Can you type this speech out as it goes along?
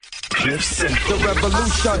Cliff Central. The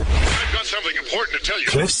revolution. I've got something important to tell you.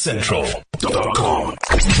 CliffCentral.com.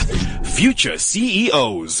 Future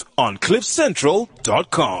CEOs on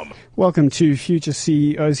CliffCentral.com. Welcome to Future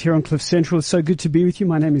CEOs here on Cliff Central. It's so good to be with you.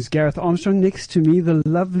 My name is Gareth Armstrong. Next to me, the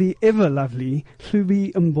lovely, ever lovely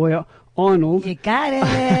Hlubi Mboya Arnold. You got it.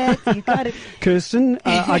 You got it. Kirsten,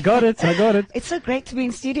 I got it. It's so great to be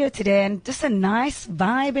in studio today and just a nice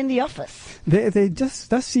vibe in the office. There just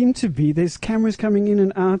does seem to be. There's cameras coming in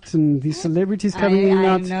and out and these celebrities coming in and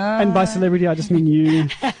out. Know. And by celebrity, I just mean you.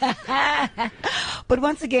 But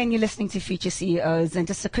once again, you're listening to Future CEOs, and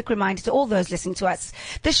just a quick reminder to all those listening to us,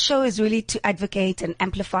 this show is really to advocate and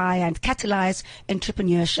amplify and catalyze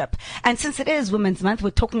entrepreneurship. And since it is Women's Month,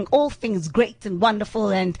 we're talking all things great and wonderful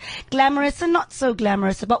and glamorous and not so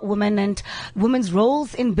glamorous about women and women's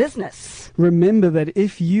roles in business. Remember that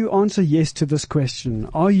if you answer yes to this question,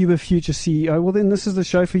 are you a future CEO? Well, then this is the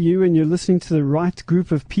show for you, and you're listening to the right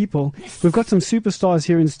group of people. Yes. We've got some superstars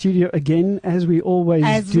here in studio again, as we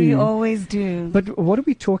always do. But what are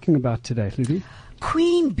we talking about today, Hlubi?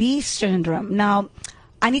 Queen Bee syndrome. Now,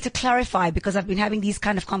 I need to clarify because I've been having these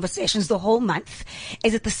kind of conversations the whole month.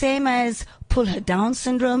 Is it the same as pull her down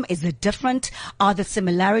syndrome? Is it different? Are there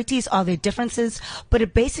similarities? Are there differences? But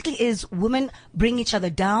it basically is women bring each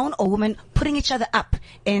other down or women putting each other up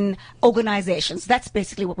in organizations. That's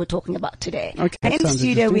basically what we're talking about today. Okay, and in the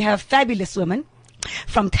studio, we have fabulous women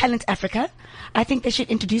from Talent Africa. I think they should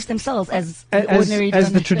introduce themselves as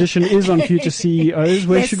the tradition is on Future CEOs.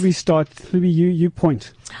 Where should we start? Hlubi, you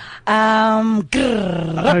point.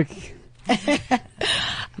 Okay.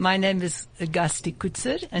 My name is Gasti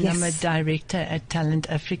Kutzer, and I'm a director at Talent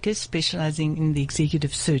Africa, specializing in the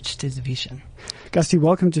executive search division. Gasti,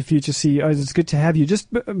 welcome to Future CEOs. It's good to have you. Just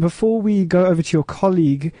before we go over to your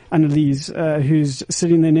colleague, Annalise, who's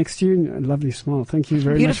sitting there next to you, a lovely smile. Thank you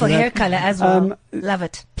very Beautiful much. Beautiful hair color as well. Love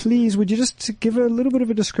it. Please, would you just give a little bit of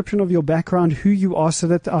a description of your background, who you are, so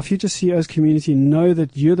that our Future CEOs community know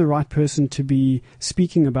that you're the right person to be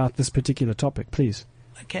speaking about this particular topic, please.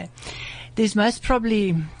 Okay. There's most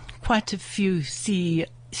probably quite a few CEOs,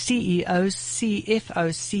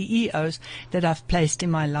 CFOs, CEOs that I've placed in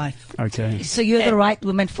my life. Okay. So you're the right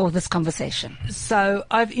woman for this conversation. So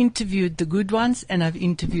I've interviewed the good ones and I've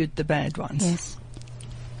interviewed the bad ones. Yes.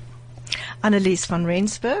 Annelies van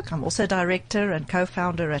Rensburg. I'm also director and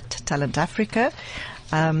co-founder at Talent Africa.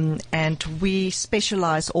 And we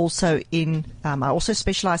specialize also in, I also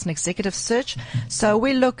specialize in executive search. So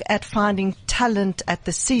we look at finding talent at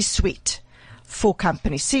the C-suite for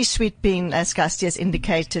companies. C-suite being, as Gasti has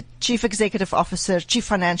indicated, chief executive officer, chief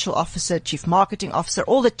financial officer, chief marketing officer,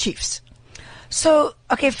 all the chiefs. So,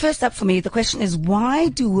 okay, first up for me, the question is, why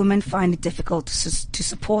do women find it difficult to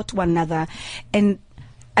support one another in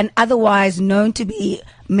an otherwise known to be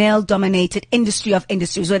male-dominated industry of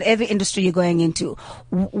industries, whatever industry you're going into?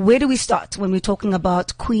 Where do we start when we're talking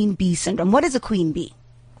about Queen Bee syndrome? What is a queen bee?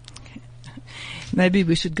 Maybe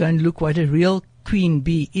we should go and look what a real queen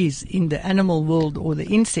bee is in the animal world or the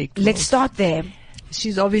insect world. Let's start there.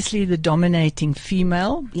 She's obviously the dominating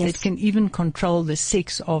female. Yes. That can even control the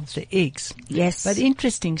sex of the eggs. Yes. But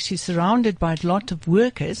interesting, she's surrounded by a lot of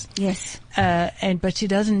workers. Yes. But she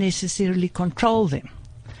doesn't necessarily control them.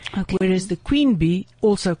 Okay. Whereas the queen bee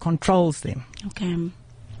also controls them. Okay.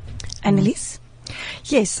 Annalise?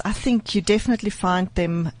 Yes, I think you definitely find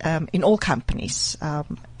them in all companies.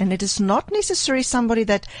 And it is not necessarily somebody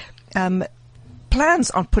that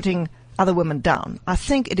plans on putting other women down. I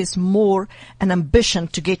think it is more an ambition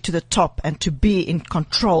to get to the top and to be in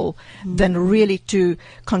control than really to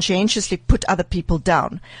conscientiously put other people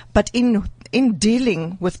down. But in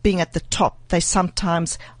dealing with being at the top, they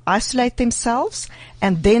sometimes isolate themselves,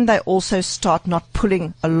 and then they also start not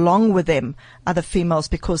pulling along with them other females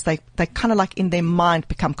because they kind of like in their mind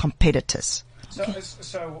become competitors.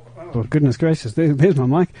 Oh, goodness gracious, there's my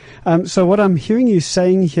mic. So what I'm hearing you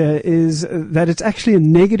saying here is that it's actually a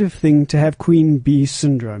negative thing to have Queen Bee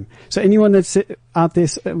syndrome. So anyone that's out there,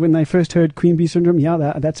 when they first heard Queen Bee syndrome,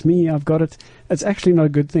 that's me, I've got it. It's actually not a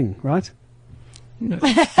good thing, right? No.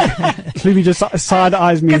 Hlubi just side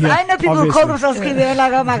eyes me. Because I know people who call themselves queen, they're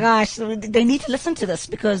like, oh my gosh, they need to listen to this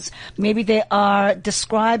because maybe they are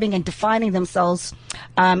describing and defining themselves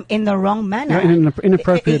in the wrong manner. Yeah, in an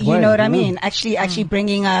inappropriate way. You know what I mean? Actually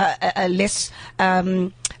bringing a less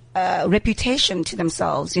reputation to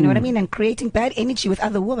themselves, you know what I mean, and creating bad energy with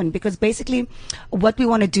other women, because basically what we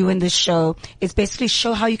want to do in this show is basically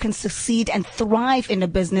show how you can succeed and thrive in a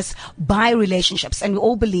business by relationships. And we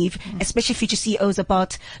all believe, especially future CEOs,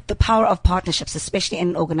 about the power of partnerships, especially in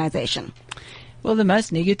an organization. Well, the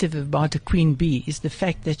most negative about a queen bee is the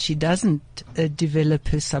fact that she doesn't develop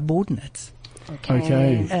her subordinates.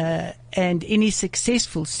 Okay. And any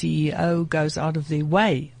successful CEO goes out of their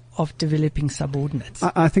way of developing subordinates.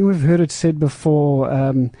 I think we've heard it said before,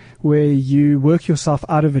 where you work yourself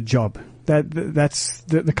out of a job. That's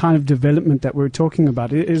the kind of development that we're talking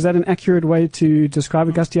about. Is that an accurate way to describe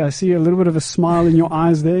it, Gusty? I see a little bit of a smile in your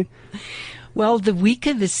eyes there. Well, the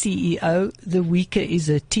weaker the CEO, the weaker is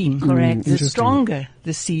a team. Correct. The stronger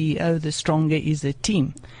the CEO, the stronger is a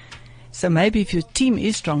team. So maybe if your team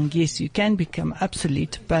is strong, yes, you can become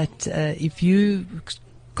obsolete. But if you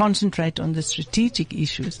concentrate on the strategic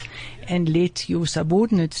issues and let your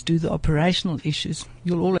subordinates do the operational issues,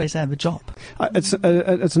 you'll always have a job. It's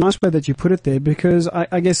a nice way that you put it there, because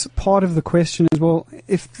I guess part of the question is, well,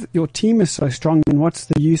 if your team is so strong, then what's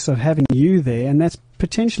the use of having you there? And that's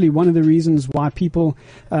potentially one of the reasons why people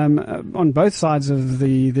on both sides of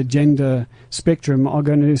the gender spectrum are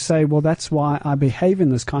going to say, well, that's why I behave in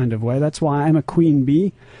this kind of way. That's why I'm a queen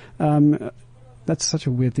bee. That's such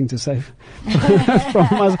a weird thing to say from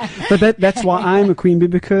myself. But that's why I'm a queen bee,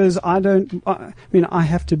 because I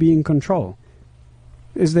have to be in control.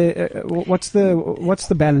 Is there what's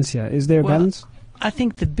the balance here? Is there a balance? I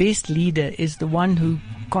think the best leader is the one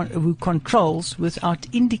who controls without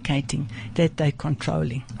indicating that they're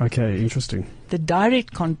controlling. Okay, interesting. The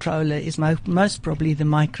direct controller is most probably the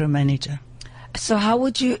micromanager. So how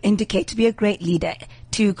would you indicate to be a great leader,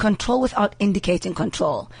 to control without indicating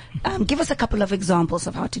control? Give us a couple of examples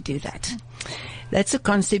of how to do that. That's a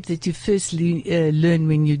concept that you first learn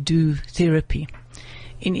when you do therapy.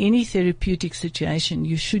 In any therapeutic situation,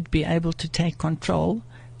 you should be able to take control,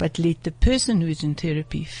 but let the person who is in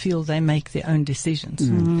therapy feel they make their own decisions.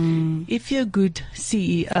 If you're a good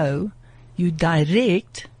CEO, you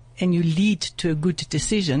direct and you lead to a good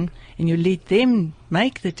decision, and you let them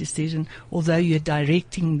make the decision, although you're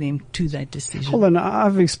directing them to that decision. Hold on,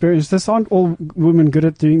 I've experienced this. Aren't all women good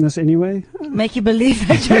at doing this anyway? Make you believe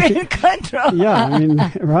that you're in control. Yeah, I mean,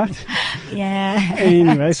 right? Yeah.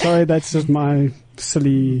 Anyway, sorry, that's just my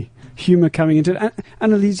silly humor coming into it.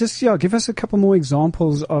 Annelies, just give us a couple more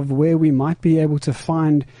examples of where we might be able to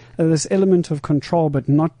find this element of control, but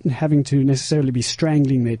not having to necessarily be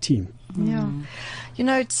strangling their team. Yeah. You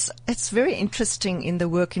know, it's very interesting in the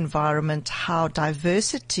work environment how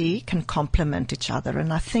diversity can complement each other.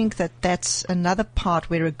 And I think that's another part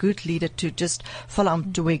where a good leader, to just follow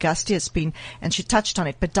on to where Gusty has been, and she touched on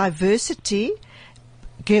it, but diversity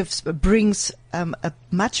brings a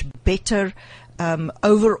much better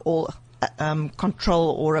overall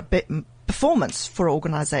control or a bit performance for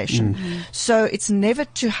organization. So it's never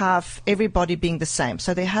to have everybody being the same.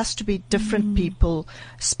 So there has to be different people,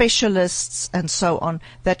 specialists and so on,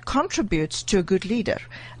 that contributes to a good leader,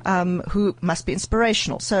 who must be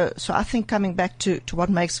inspirational. So I think coming back to what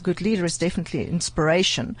makes a good leader is definitely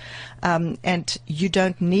inspiration. And you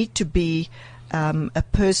don't need to be a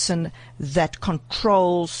person that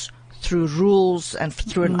controls through rules and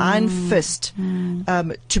through an iron fist,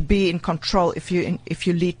 to be in control. If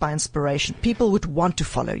you lead by inspiration, people would want to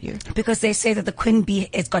follow you. Because they say that the queen bee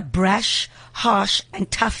has got brash, harsh, and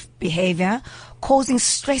tough behavior, causing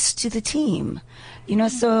stress to the team.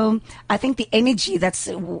 So I think the energy, that's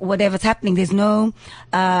whatever's happening, there's no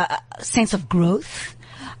sense of growth.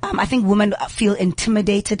 I think women feel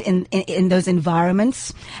intimidated in those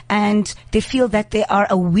environments, and they feel that they are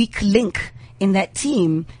a weak link in that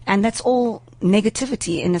team, and that's all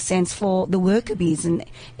negativity in a sense for the worker bees in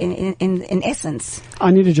essence.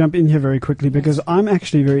 I need to jump in here very quickly, because I'm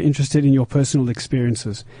actually very interested in your personal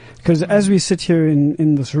experiences. Because as we sit here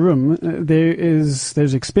in this room,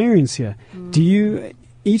 there's experience here. Do you,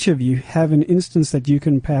 each of you, have an instance that you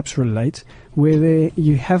can perhaps relate where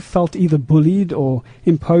you have felt either bullied or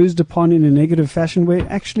imposed upon in a negative fashion, where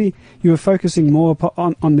actually you were focusing more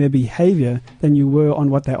on their behavior than you were on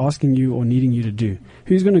what they're asking you or needing you to do?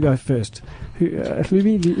 Who's going to go first?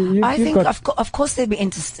 I think, of course, there'll be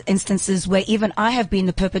instances where even I have been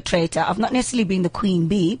the perpetrator of not necessarily being the queen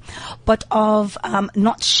bee, but of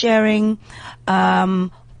not sharing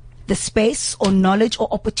the space or knowledge or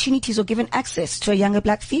opportunities or given access to a younger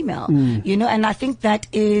black female, and I think that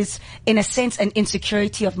is, in a sense, an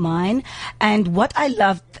insecurity of mine. And what I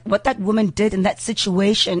loved, what that woman did in that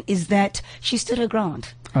situation, is that she stood her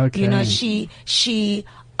ground. Okay. She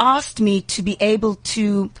asked me to be able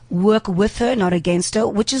to work with her, not against her,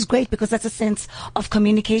 which is great, because that's a sense of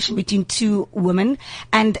communication between two women.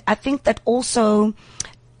 And I think that also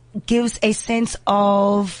gives a sense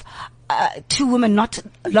of two women not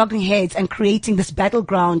logging heads and creating this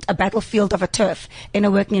battleground, a battlefield of a turf in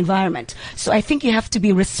a working environment. So I think you have to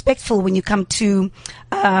be respectful when you come to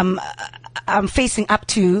facing up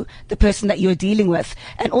to the person that you're dealing with,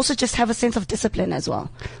 and also just have a sense of discipline as well.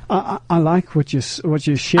 I like what you're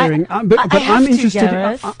sharing, I but have I'm to, interested.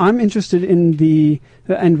 Gareth. I'm interested in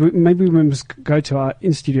maybe we must go to our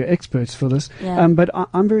in-studio experts for this. Yeah. But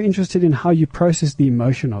I'm very interested in how you process the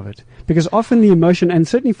emotion of it, because often the emotion, and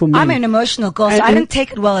certainly for me, I'm an emotional girl, so And- I didn't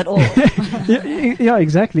take it well at all. yeah,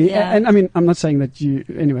 exactly. Yeah. And I mean, I'm not saying that you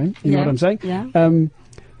anyway. You know what I'm saying? Yeah.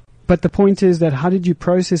 But the point is that how did you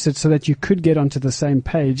process it so that you could get onto the same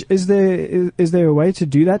page? Is there a way to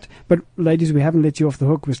do that? But ladies, we haven't let you off the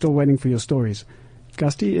hook. We're still waiting for your stories.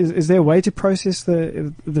 Gusty, is there a way to process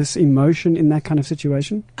this emotion in that kind of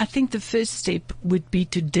situation? I think the first step would be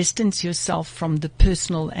to distance yourself from the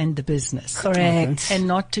personal and the business. Correct. And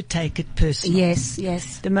not to take it personal. Yes,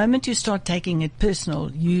 yes. The moment you start taking it personal,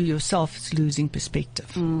 you yourself is losing perspective.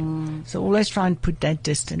 So always try and put that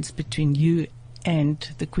distance between you and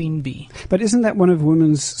the queen bee. But isn't that one of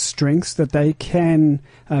women's strengths, that they can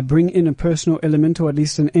bring in a personal element, or at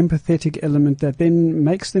least an empathetic element, that then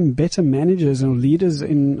makes them better managers or leaders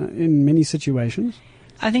in many situations?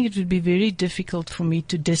 I think it would be very difficult for me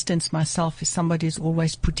to distance myself if somebody is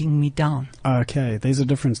always putting me down. Okay, there's a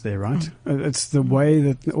difference there, right? It's the way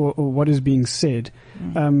that, or what is being said.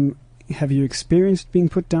 Have you experienced being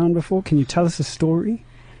put down before? Can you tell us a story?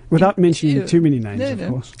 Without mentioning too many names, of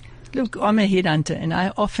course. Look, I'm a headhunter, and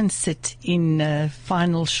I often sit in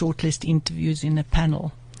final shortlist interviews in a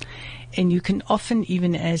panel. And you can often,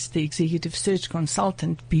 even as the executive search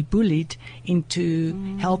consultant, be bullied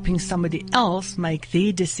into helping somebody else make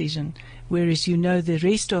their decision, whereas the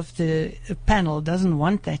rest of the panel doesn't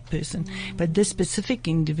want that person. But this specific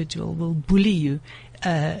individual will bully you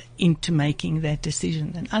into making that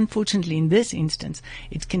decision. And unfortunately, in this instance,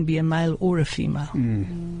 it can be a male or a female.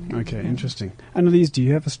 Okay, interesting. Annalise, do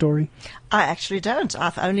you have a story? I actually don't.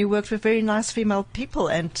 I've only worked with very nice female people,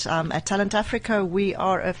 and at Talent Africa, we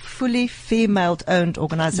are a fully female-owned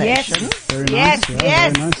organization. Very Yes, nice. Yeah,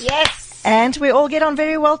 yes, very nice. yes. And we all get on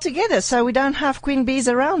very well together, so we don't have queen bees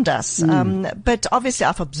around us. But obviously,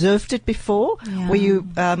 I've observed it before, where you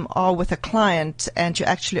are with a client and you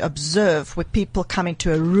actually observe with people coming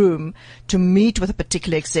to a room to meet with a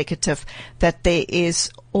particular executive, that there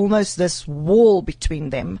is almost this wall between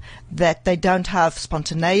them, that they don't have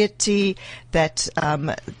spontaneity, that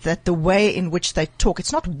that the way in which they talk,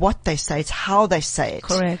 it's not what they say, it's how they say it.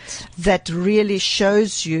 Correct. That really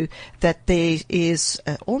shows you that there is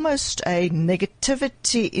almost a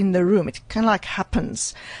negativity in the room. It kind of like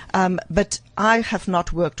happens. But I have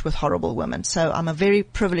not worked with horrible women, so I'm a very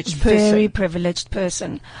privileged person. Very privileged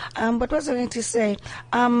person. What was I going to say?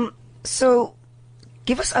 So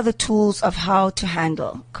give us other tools of how to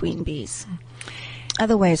handle queen bees.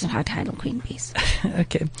 Other ways on how to handle queen bees.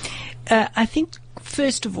 Okay. I think,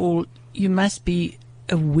 first of all, you must be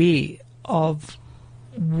aware of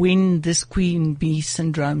when this queen bee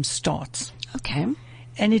syndrome starts. Okay.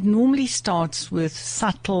 And it normally starts with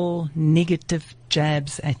subtle negative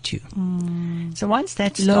jabs at you. So once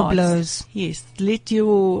that starts, Low blows. yes, let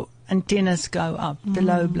your antennas go up, the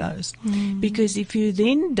low blows. Because if you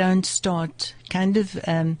then don't start kind of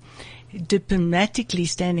diplomatically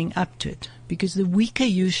standing up to it, because the weaker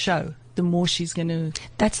you show, the more she's going to...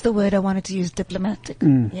 That's the word I wanted to use, diplomatic.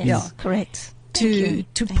 Yes, Yeah. correct. to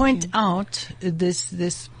Thank point you. out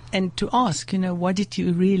this and to ask, what did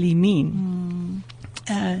you really mean?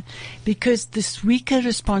 Because this weaker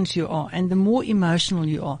response you are, and the more emotional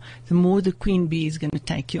you are, the more the queen bee is going to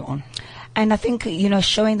take you on. And I think,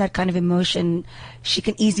 showing that kind of emotion, she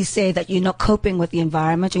can easily say that you're not coping with the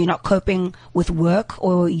environment, or you're not coping with work,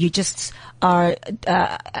 or you just are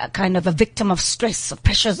kind of a victim of stress, of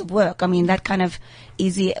pressures of work. I mean, that kind of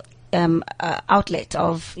easy outlet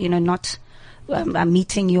of, not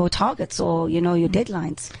meeting your targets or, your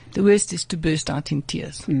deadlines. The worst is to burst out in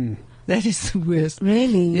tears. That is the worst.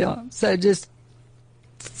 Really? Yeah. So just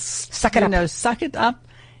Suck it up. suck it up,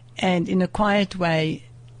 and in a quiet way,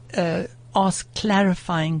 ask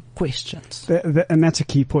clarifying questions. And that's a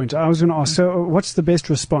key point. I was going to ask, so what's the best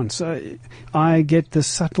response? I get the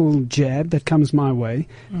subtle jab that comes my way.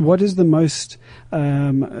 What is the most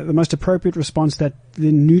appropriate response that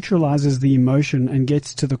then neutralizes the emotion and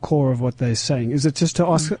gets to the core of what they're saying? Is it just to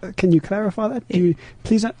ask, can you clarify that?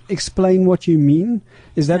 Please explain what you mean?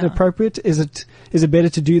 Is that appropriate? Is it better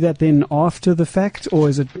to do that then after the fact, or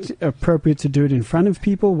is it appropriate to do it in front of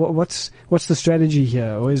people? What's the strategy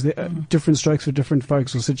here? Or is there different strokes for different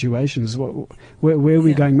folks or situations? Where are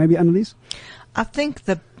we going? Maybe Annalise? I think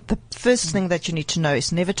the first thing that you need to know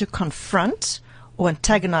is never to confront or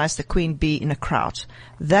antagonize the queen bee in a crowd.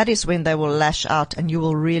 That is when they will lash out, and you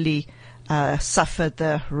will really suffer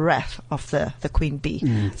the wrath of the queen bee.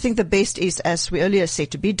 I think the best is, as we earlier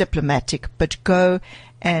said, to be diplomatic, but go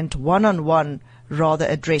and one-on-one rather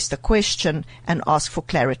address the question and ask for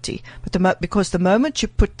clarity. But because the moment you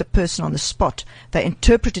put the person on the spot, they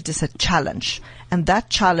interpret it as a challenge, and that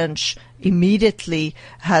challenge immediately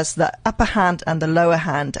has the upper hand and the lower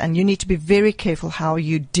hand, and you need to be very careful how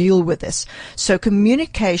you deal with this. So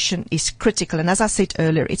communication is critical, and as I said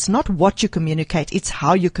earlier, it's not what you communicate, it's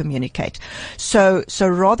how you communicate. So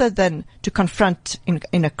rather than to confront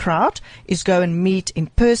in a crowd, is go and meet in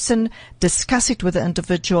person, discuss it with the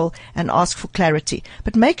individual and ask for clarity.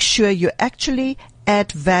 But make sure you actually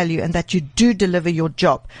add value and that you do deliver your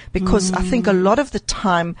job, because I think a lot of the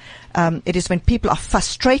time it is when people are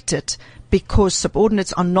frustrated because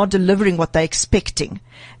subordinates are not delivering what they're expecting.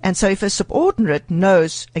 And so if a subordinate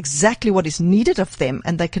knows exactly what is needed of them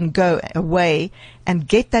and they can go away and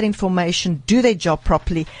get that information, do their job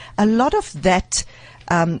properly, a lot of that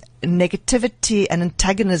negativity and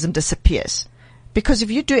antagonism disappears. Because if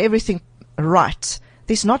you do everything right,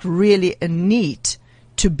 there's not really a need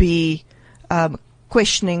to be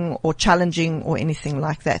questioning or challenging or anything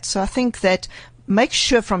like that. So I think that make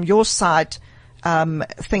sure from your side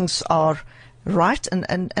things are right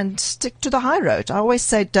and stick to the high road. I always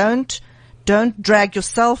say don't drag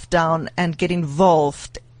yourself down and get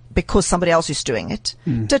involved because somebody else is doing it.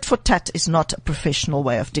 Tit for tat is not a professional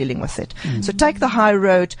way of dealing with it. So take the high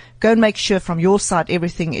road, go and make sure from your side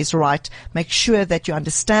everything is right, make sure that you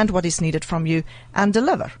understand what is needed from you and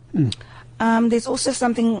deliver. There's also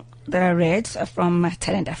something that I read from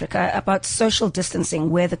Talent Africa about social distancing,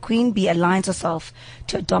 where the queen bee aligns herself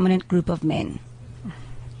to a dominant group of men.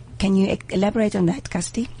 Can you elaborate on that,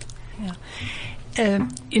 Casti? Yeah.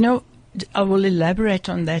 I will elaborate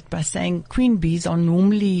on that by saying queen bees are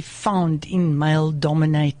normally found in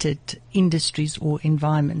male-dominated industries or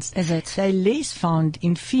environments. Is it? They're less found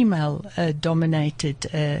in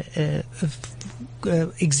female-dominated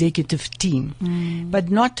executive team.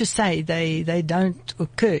 But not to say they don't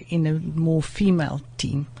occur in a more female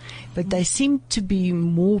team. But they seem to be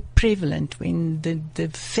more prevalent when the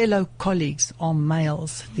fellow colleagues are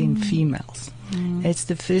males than females. That's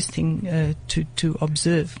the first thing to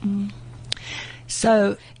observe.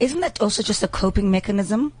 So, isn't that also just a coping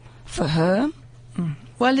mechanism for her?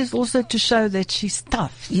 Well, it's also to show that she's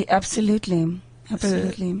tough. Yeah, absolutely.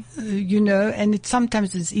 Absolutely. And it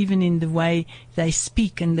sometimes is even in the way they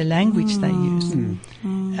speak and the language they use.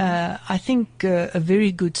 I think a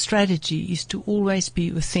very good strategy is to always be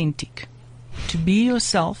authentic, to be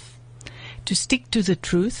yourself, to stick to the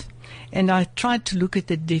truth. And I tried to look at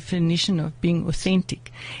the definition of being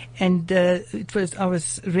authentic, and I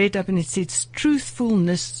was read up, and it says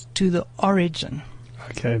truthfulness to the origin.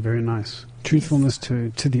 Okay, very nice. Truthfulness to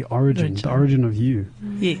the origin, the origin of you.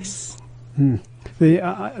 Yes.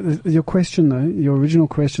 Your question, though, your original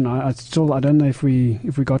question, I don't know if we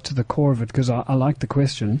got to the core of it, because I like the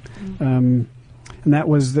question, and that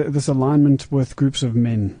was this alignment with groups of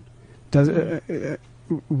men. Does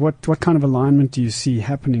what kind of alignment do you see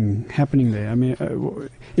happening there? I mean,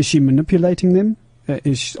 is she manipulating them?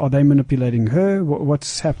 Are they manipulating her?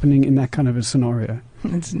 What's happening in that kind of a scenario?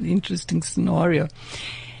 It's an interesting scenario.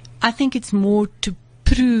 I think it's more to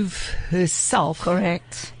prove herself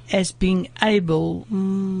correct as being able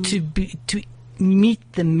to meet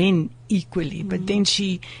the men equally, but then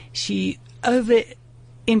she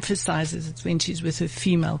emphasizes it when she's with her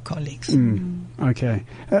female colleagues. Okay.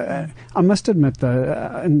 I must admit,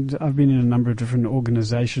 though, and I've been in a number of different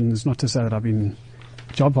organizations, not to say that I've been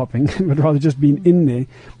job hopping, but rather just been in there,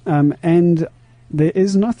 and there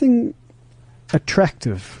is nothing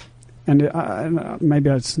attractive, and maybe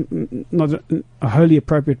it's not a wholly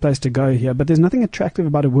appropriate place to go here, but there's nothing attractive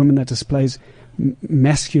about a woman that displays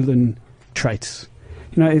masculine traits.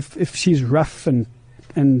 If she's rough and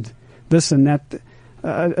this and that,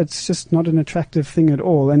 it's just not an attractive thing at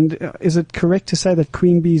all. And is it correct to say that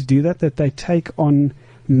queen bees do that they take on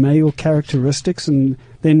male characteristics, and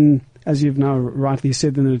then, as you've now rightly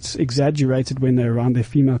said, then it's exaggerated when they're around their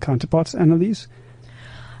female counterparts, Annelies?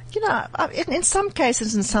 In some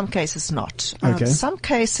cases not. Okay. Some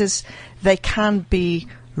cases they can be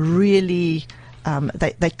really,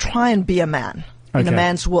 they try and be a man. In a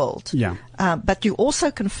man's world. Yeah. But you also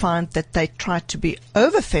can find that they try to be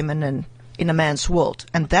over feminine in a man's world,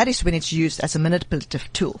 and that is when it's used as a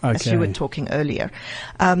manipulative tool, as you were talking earlier.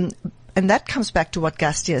 And that comes back to what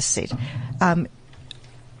Gastia said.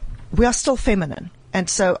 We are still feminine, and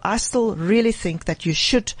so I still really think that you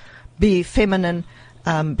should be feminine,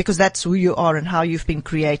 because that's who you are and how you've been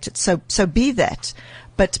created. So be that,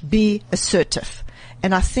 but be assertive.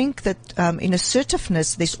 And I think that in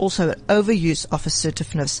assertiveness, there's also an overuse of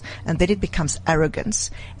assertiveness, and then it becomes arrogance.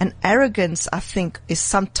 And arrogance, I think, is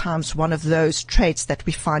sometimes one of those traits that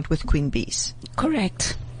we find with queen bees.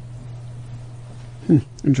 Correct.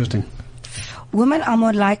 Interesting. Women are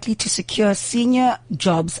more likely to secure senior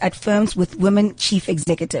jobs at firms with women chief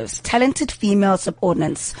executives. Talented female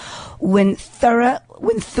subordinates win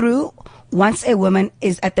through once a woman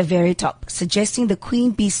is at the very top, suggesting the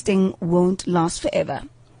queen bee sting won't last forever.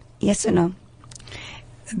 Yes or no?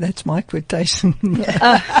 That's my quotation.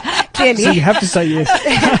 Clearly. So you have to say yes.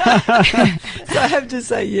 So I have to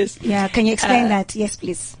say yes. Yeah, can you explain that? Yes,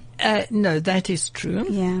 please. No, that is true.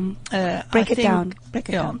 Yeah. Break it down.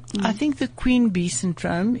 I think the queen bee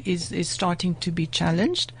syndrome is starting to be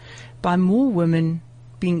challenged by more women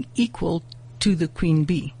being equal to the queen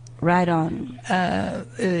bee. Right on.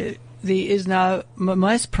 There is now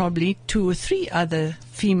most probably 2 or 3 other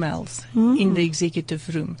females in the executive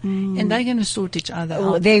room, and they're going to sort each other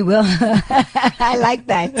out. They will. I like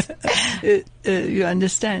that. You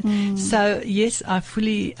understand? So yes, I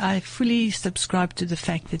fully subscribe to the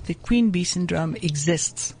fact that the queen bee syndrome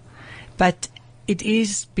exists, but it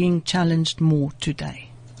is being challenged more today.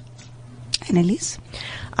 Annelies?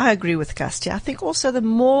 I agree with Gusty. I think also the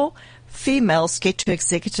more females get to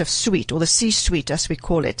executive suite, or the C-suite as we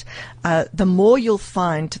call it, the more you'll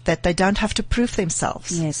find that they don't have to prove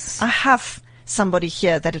themselves. Yes. I have somebody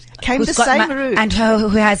here that came Who's the got same my, route. and who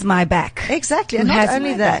has my back. Exactly. Who And not has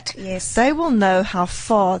only my that, back. Yes. they will know how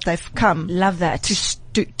far they've come Love that.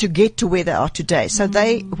 to get to where they are today. So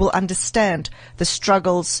they will understand the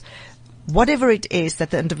struggles, whatever it is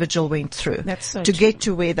that the individual went through That's so to true. get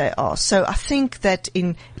to where they are. So I think that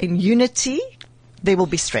in unity, there will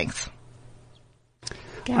be strength.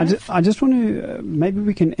 I just want to, maybe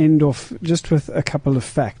we can end off just with a couple of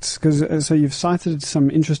facts, because so you've cited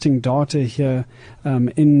some interesting data here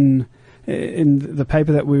in the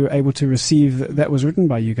paper that we were able to receive that was written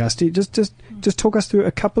by you, Gusty. Just talk us through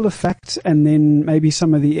a couple of facts, and then maybe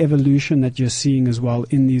some of the evolution that you're seeing as well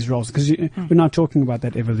in these roles, because we're now talking about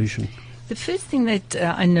that evolution. The first thing that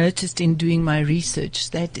I noticed in doing my research is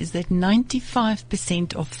that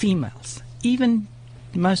 95% of females, even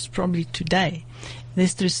most probably today,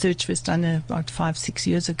 this research was done about 5-6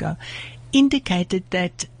 years ago, indicated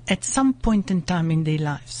that at some point in time in their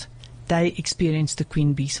lives, they experienced the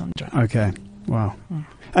queen bee syndrome. Okay, wow.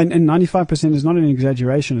 And 95% is not an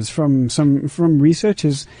exaggeration. It's from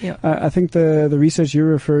researchers. Yeah. I think the research you're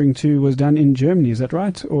referring to was done in Germany. Is that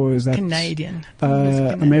right, or is that Canadian. It was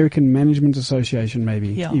Canadian. American Management Association? Maybe.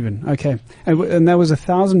 Yeah. Even. Okay, and that was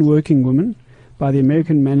 1,000 working women by the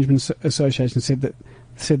American Management Association said that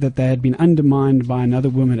they had been undermined by another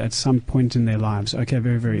woman at some point in their lives. Okay,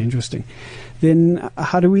 very, very interesting. Then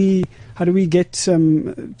how do we get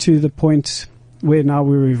to the point where now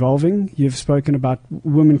we're evolving? You've spoken about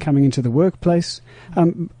women coming into the workplace.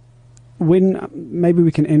 When maybe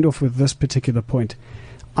we can end off with this particular point.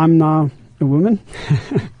 I'm now a woman,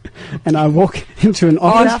 and I walk into an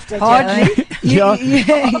office. Hardly. Yeah,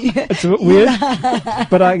 it's a bit weird,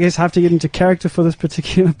 but I guess I have to get into character for this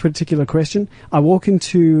particular question. I walk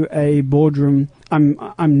into a boardroom.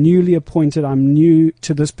 I'm newly appointed. I'm new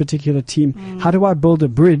to this particular team. How do I build a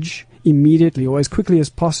bridge immediately or as quickly as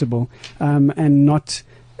possible, and not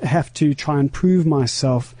have to try and prove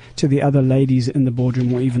myself to the other ladies in the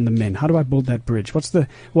boardroom or even the men? How do I build that bridge? What's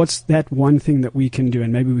that one thing that we can do?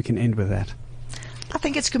 And maybe we can end with that. I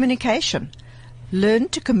think it's communication. Learn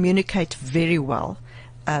to communicate very well.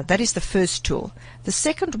 That is the first tool. The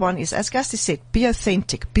second one is, as Gusty said, be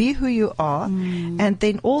authentic. Be who you are, and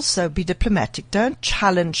then also be diplomatic. Don't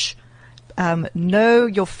challenge. Know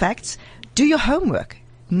your facts. Do your homework.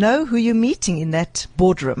 Know who you're meeting in that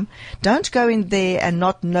boardroom. Don't go in there and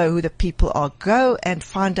not know who the people are. Go and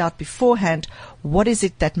find out beforehand what is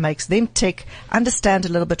it that makes them tick. Understand a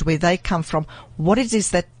little bit where they come from. What it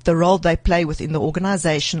is that the role they play within the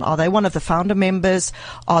organization. Are they one of the founder members?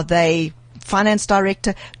 Are they finance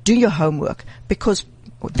director? Do your homework, because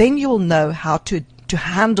then you'll know how to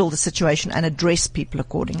handle the situation and address people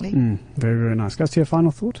accordingly. Very, very nice. Guys, to your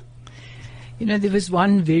final thought? You know, there was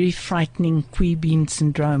one very frightening queen bee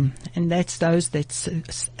syndrome, and that's those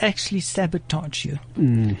that actually sabotage you.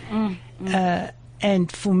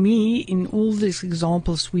 And for me, in all these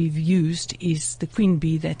examples we've used, is the queen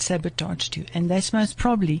bee that sabotaged you. And that's most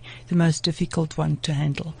probably the most difficult one to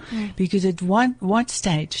handle. Because at what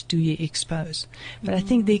stage do you expose? But I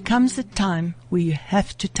think there comes a time where you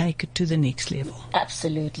have to take it to the next level.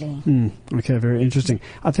 Absolutely. Okay, very interesting.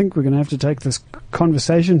 I think we're going to have to take this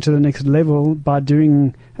conversation to the next level by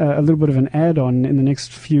doing a little bit of an add-on in the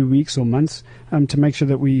next few weeks or months to make sure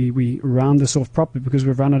that we round this off properly, because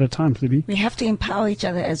we've run out of time, Libby. We have to empower each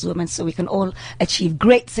other as women so we can all achieve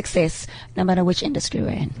great success no matter which industry we're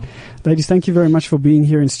in. Ladies, thank you very much for being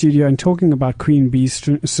here in studio and talking about Queen Bee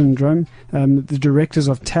Syndrome. The directors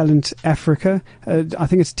of Talent Africa. I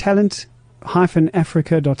think it's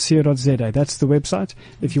talent-africa.co.za. That's the website.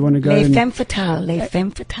 If you want to go. Les Femmes Fatales. Les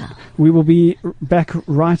Femmes Fatales. We will be back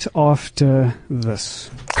right after this.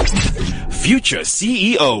 Future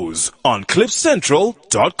CEOs on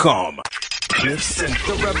CliffCentral.com. Cliff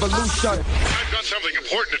Central. The revolution. I've got something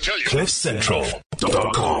important to tell you.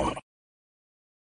 CliffCentral.com.